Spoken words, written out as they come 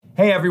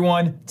Hey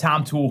everyone,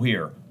 Tom Toole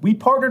here. We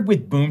partnered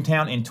with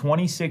Boomtown in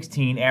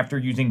 2016 after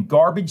using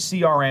garbage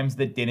CRMs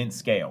that didn't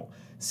scale.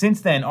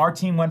 Since then, our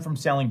team went from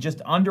selling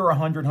just under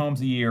 100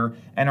 homes a year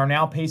and are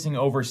now pacing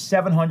over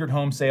 700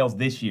 home sales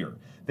this year.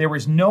 There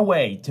is no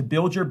way to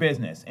build your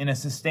business in a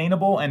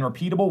sustainable and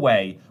repeatable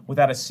way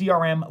without a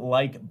CRM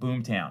like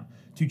Boomtown.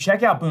 To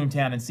check out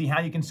Boomtown and see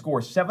how you can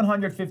score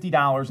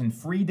 $750 in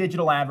free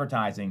digital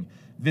advertising,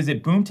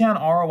 visit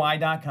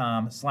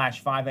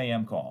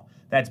boomtownroi.com/5am call.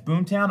 That's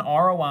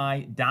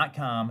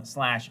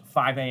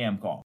boomtownroi.com/5am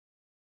call.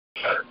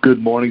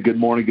 Good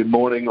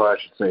morning, or I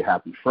should say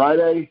happy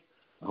Friday.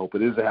 I hope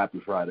it is a happy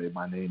Friday.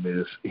 My name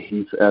is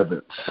Heath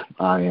Evans.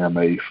 I am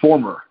a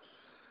former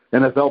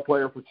NFL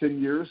player for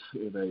 10 years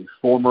and a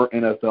former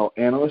NFL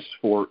analyst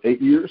for 8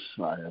 years.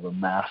 I have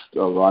amassed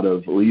a lot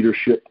of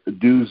leadership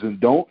do's and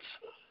don'ts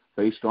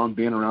based on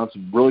being around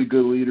some really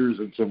good leaders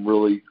and some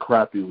really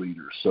crappy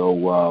leaders.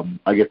 So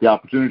I get the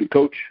opportunity to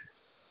coach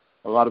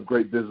a lot of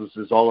great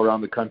businesses all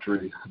around the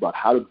country about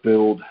how to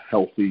build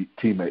healthy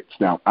teammates.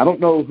 Now, I don't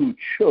know who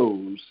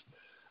chose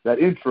that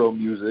intro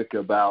music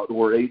about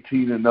we're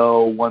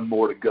 18-0, one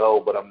more to go,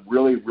 but I'm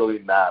really, really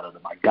mad at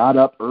them. I got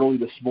up early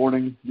this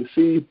morning. You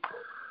see,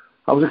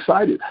 I was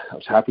excited. I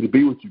was happy to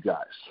be with you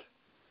guys.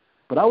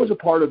 But I was a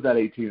part of that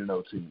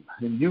 18-0 team,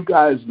 and you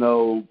guys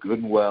know good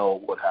and well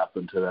what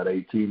happened to that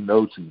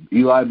 18-0 team.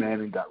 Eli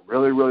Manning got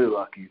really, really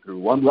lucky, threw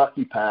one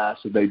lucky pass,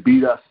 and they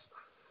beat us.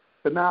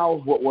 But now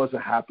what was a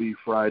happy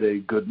Friday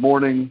good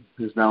morning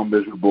is now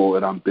miserable,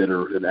 and I'm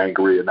bitter and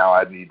angry, and now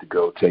I need to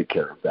go take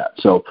care of that.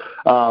 So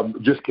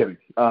just kidding.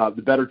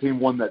 The better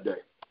team won that day.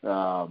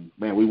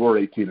 Man, we were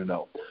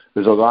 18-0.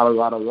 There's a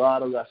lot of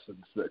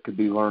lessons that could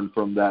be learned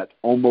from that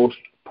almost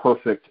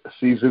perfect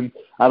season.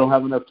 I don't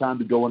have enough time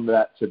to go into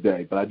that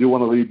today, but I do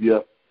want to leave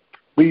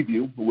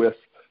you with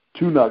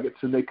two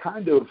nuggets, and they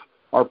kind of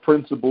are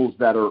principles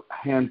that are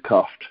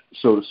handcuffed,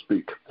 so to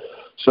speak.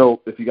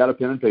 So if you got a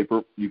pen and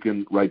paper, you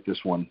can write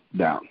this one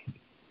down.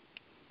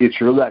 It's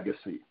your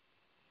legacy.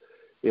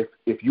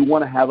 If you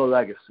want to have a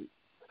legacy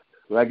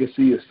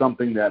is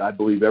something that I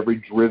believe every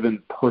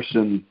driven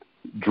person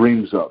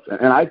dreams of.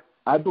 And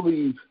I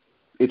believe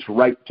it's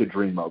right to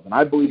dream of. And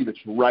I believe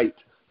it's right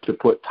to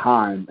put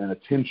time and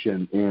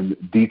attention in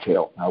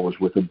detail. I was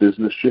with a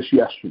business just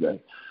yesterday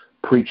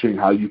preaching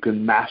how you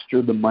can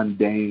master the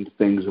mundane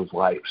things of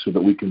life so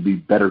that we can be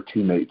better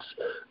teammates,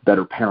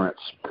 better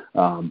parents,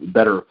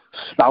 better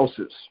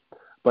spouses.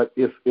 But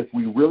if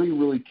we really,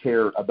 really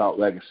care about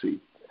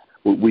legacy,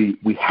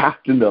 we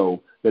have to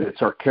know that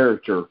it's our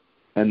character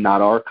and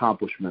not our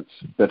accomplishments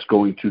that's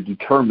going to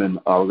determine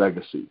our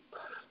legacy.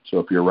 So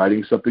if you're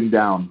writing something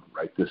down,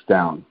 write this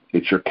down.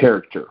 It's your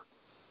character,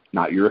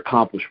 not your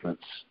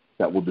accomplishments,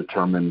 that will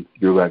determine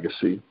your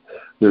legacy.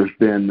 There's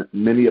been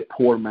many a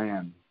poor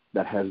man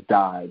that has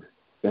died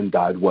and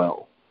died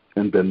well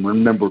and been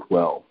remembered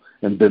well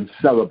and been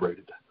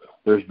celebrated.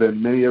 There's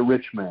been many a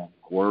rich man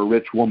or a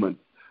rich woman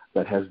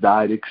that has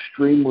died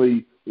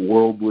extremely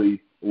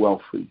worldly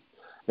wealthy,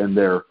 and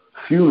their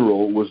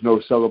funeral was no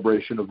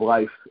celebration of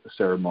life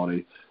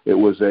ceremony. It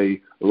was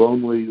a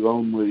lonely,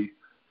 lonely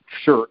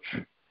church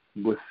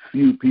with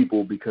few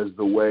people because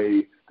the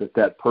way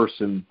that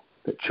person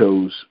that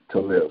chose to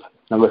live.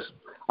 Now listen,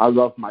 I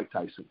love Mike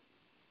Tyson.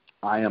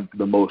 I am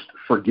the most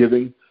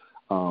forgiving,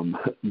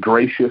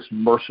 gracious,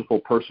 merciful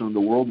person in the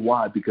world.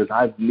 Why? Because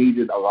I've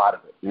needed a lot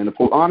of it. And if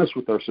we're honest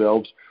with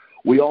ourselves,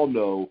 we all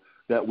know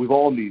that we've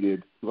all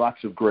needed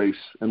lots of grace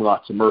and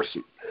lots of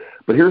mercy.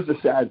 But here's the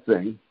sad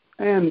thing,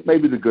 and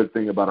maybe the good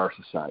thing about our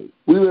society.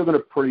 We live in a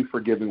pretty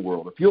forgiving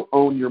world. If you'll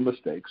own your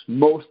mistakes,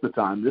 most of the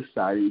time this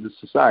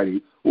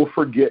society will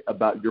forget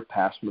about your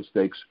past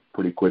mistakes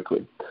pretty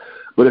quickly.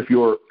 But if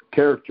your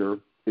character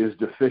is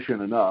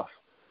deficient enough,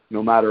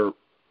 no matter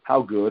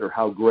how good or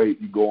how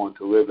great you go on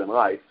to live in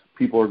life,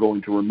 people are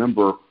going to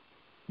remember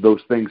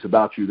those things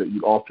about you that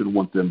you often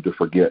want them to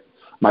forget.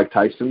 Mike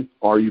Tyson,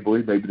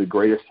 arguably maybe the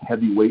greatest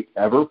heavyweight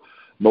ever.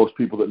 Most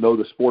people that know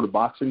the sport of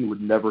boxing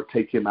would never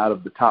take him out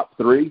of the top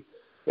three.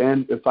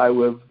 And if I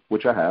live,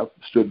 which I have,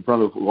 stood in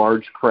front of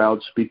large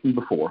crowds speaking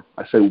before,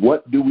 I say,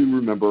 what do we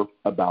remember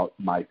about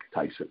Mike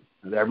Tyson?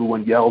 And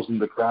everyone yells in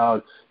the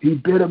crowd, he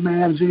bit a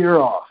man's ear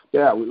off.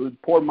 Yeah,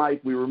 poor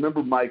Mike. We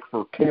remember Mike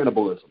for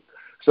cannibalism.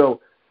 So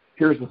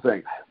here's the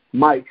thing.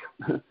 Mike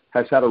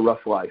has had a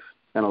rough life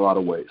in a lot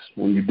of ways.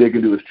 When you dig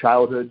into his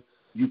childhood,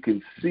 you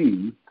can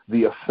see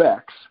the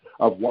effects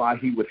of why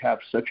he would have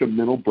such a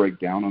mental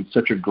breakdown on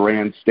such a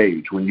grand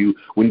stage. When you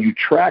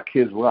track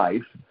his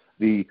life,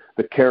 the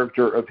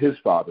character of his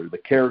father, the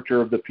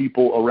character of the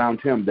people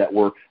around him that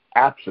were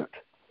absent,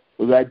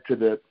 led to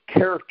the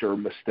character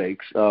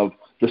mistakes of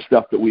the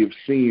stuff that we have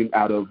seen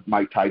out of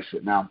Mike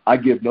Tyson. Now, I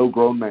give no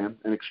grown man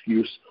an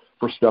excuse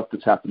for stuff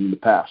that's happened in the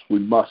past. We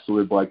must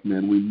live like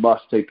men. We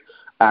must take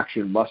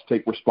action, must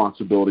take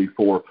responsibility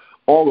for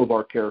all of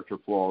our character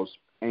flaws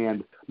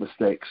and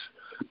mistakes.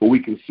 But we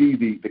can see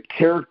the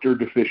character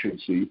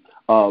deficiency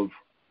of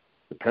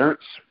the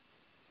parents,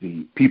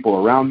 the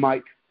people around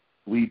Mike,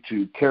 lead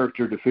to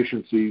character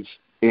deficiencies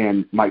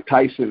and Mike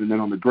Tyson, and then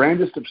on the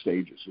grandest of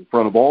stages in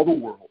front of all the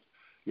world,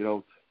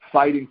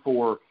 fighting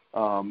for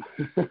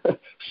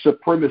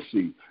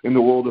supremacy in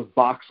the world of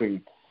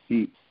boxing,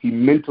 he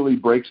mentally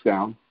breaks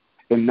down,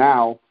 and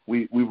now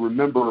we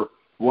remember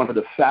one of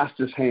the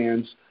fastest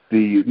hands,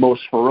 the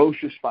most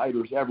ferocious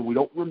fighters ever. We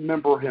don't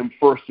remember him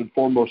first and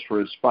foremost for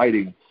his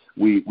fighting.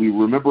 We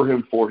remember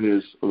him for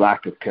his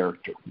lack of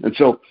character. And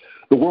so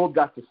the world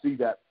got to see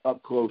that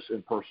up close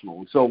and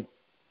personal. So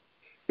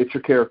it's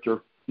your character,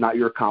 not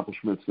your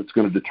accomplishments, that's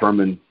going to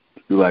determine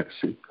your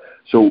legacy.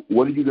 So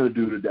what are you going to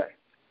do today?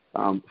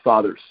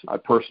 Fathers, I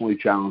personally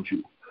challenge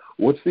you.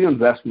 What's the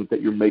investment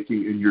that you're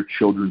making in your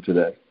children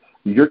today?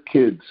 Your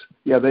kids,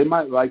 they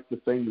might like the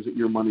things that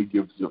your money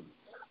gives them,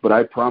 but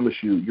I promise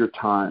you, your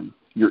time,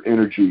 your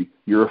energy,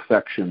 your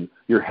affection,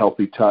 your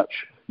healthy touch,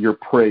 your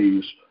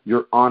praise,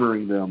 your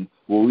honoring them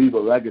will leave a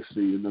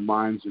legacy in the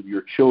minds of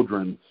your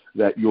children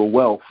that your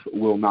wealth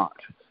will not.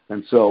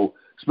 And so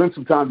spend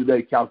some time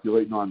today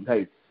calculating on,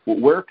 hey,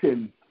 where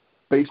can,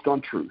 based on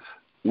truth,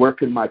 where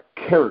can my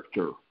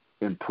character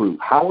improve?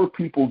 How are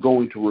people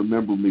going to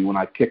remember me when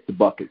I kick the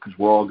bucket? Because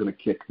we're all going to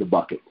kick the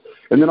bucket.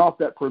 And then off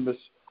that premise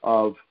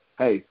of,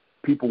 hey,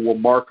 people will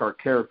mark our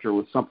character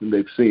with something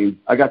they've seen.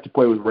 I got to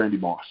play with Randy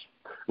Moss.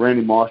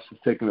 Randy Moss has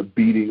taken a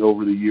beating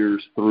over the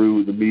years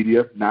through the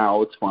media.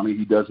 Now it's funny,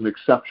 he does an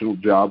exceptional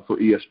job for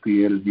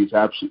ESPN, and he's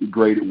absolutely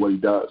great at what he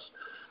does.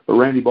 But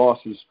Randy Moss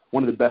is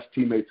one of the best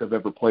teammates I've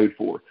ever played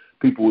for.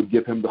 People would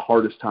give him the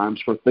hardest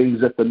times for things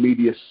that the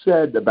media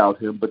said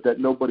about him, but that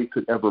nobody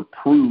could ever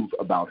prove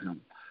about him.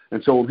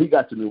 And so when he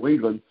got to New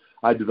England,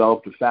 I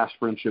developed a fast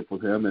friendship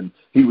with him, and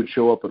he would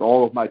show up at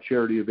all of my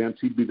charity events.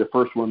 He'd be the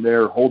first one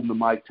there holding the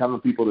mic, telling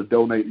people to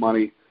donate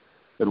money.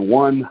 And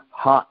one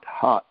hot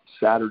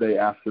Saturday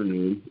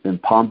afternoon in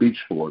Palm Beach,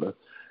 Florida,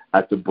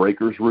 at the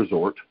Breakers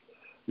Resort,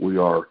 we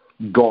are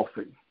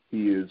golfing.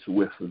 He is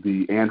with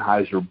the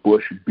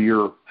Anheuser-Busch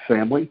beer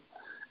family,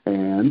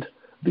 and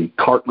the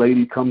cart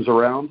lady comes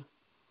around.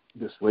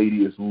 This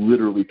lady is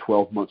literally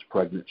 12 months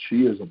pregnant.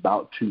 She is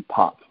about to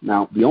pop.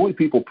 Now, the only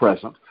people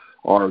present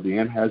are the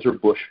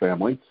Anheuser-Busch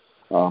family,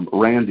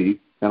 Randy,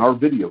 and our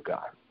video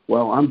guy.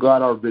 Well, I'm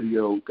glad our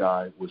video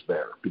guy was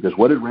there, because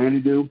what did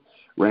Randy do?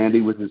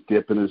 Randy, with his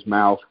dip in his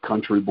mouth,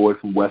 country boy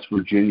from West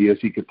Virginia as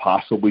he could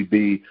possibly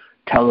be,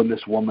 telling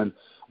this woman,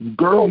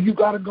 girl, you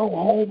got to go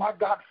home. I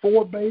got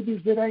 4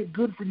 babies. It ain't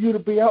good for you to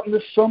be out in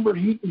this summer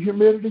heat and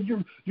humidity.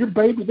 Your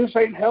baby, this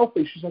ain't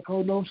healthy. She's like,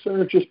 oh, no,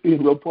 sir, just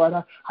being real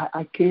polite.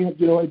 I can't.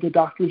 The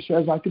doctor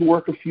says I can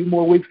work a few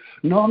more weeks.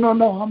 No,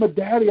 I'm a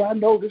daddy. I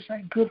know this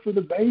ain't good for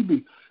the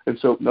baby. And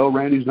so, no,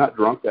 Randy's not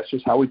drunk. That's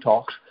just how he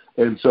talks.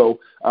 And so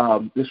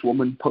this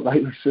woman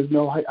politely says,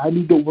 no, I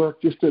need to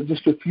work just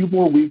a few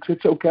more weeks.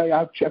 It's okay.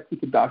 I've checked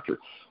with the doctor.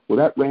 Well,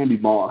 that Randy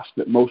Moss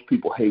that most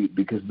people hate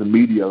because the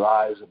media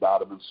lies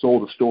about him and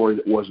sold a story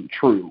that wasn't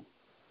true,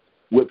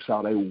 whips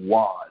out a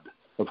wad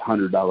of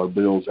 $100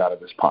 bills out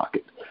of his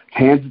pocket,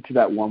 hands it to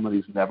that woman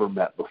he's never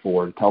met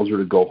before, and tells her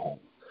to go home.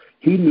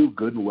 He knew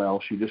good and well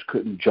she just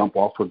couldn't jump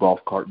off her golf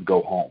cart and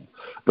go home.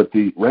 But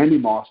the Randy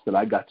Moss that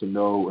I got to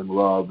know and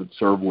love and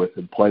serve with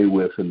and play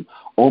with and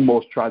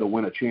almost try to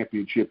win a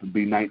championship and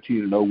be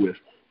 19-0 with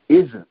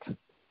isn't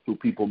who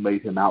people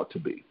made him out to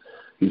be.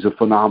 He's a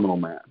phenomenal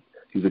man.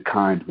 He's a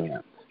kind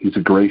man. He's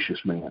a gracious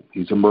man.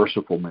 He's a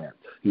merciful man.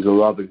 He's a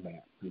loving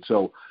man. And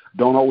so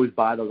don't always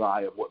buy the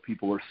lie of what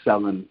people are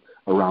selling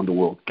around the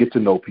world. Get to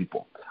know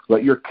people.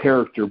 Let your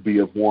character be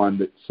of one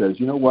that says,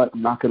 you know what,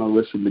 I'm not going to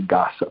listen to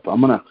gossip.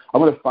 I'm gonna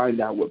find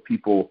out what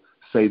people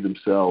say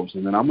themselves,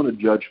 and then I'm going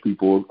to judge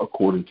people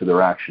according to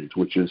their actions,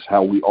 which is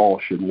how we all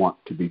should want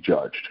to be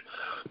judged.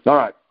 All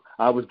right.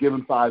 I was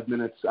given 5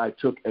 minutes. I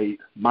took 8.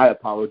 My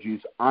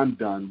apologies. I'm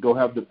done. Go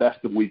have the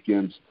best of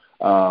weekends.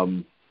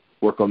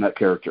 Work on that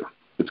character.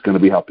 It's going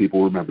to be how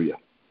people remember you.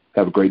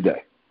 Have a great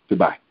day.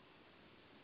 Goodbye.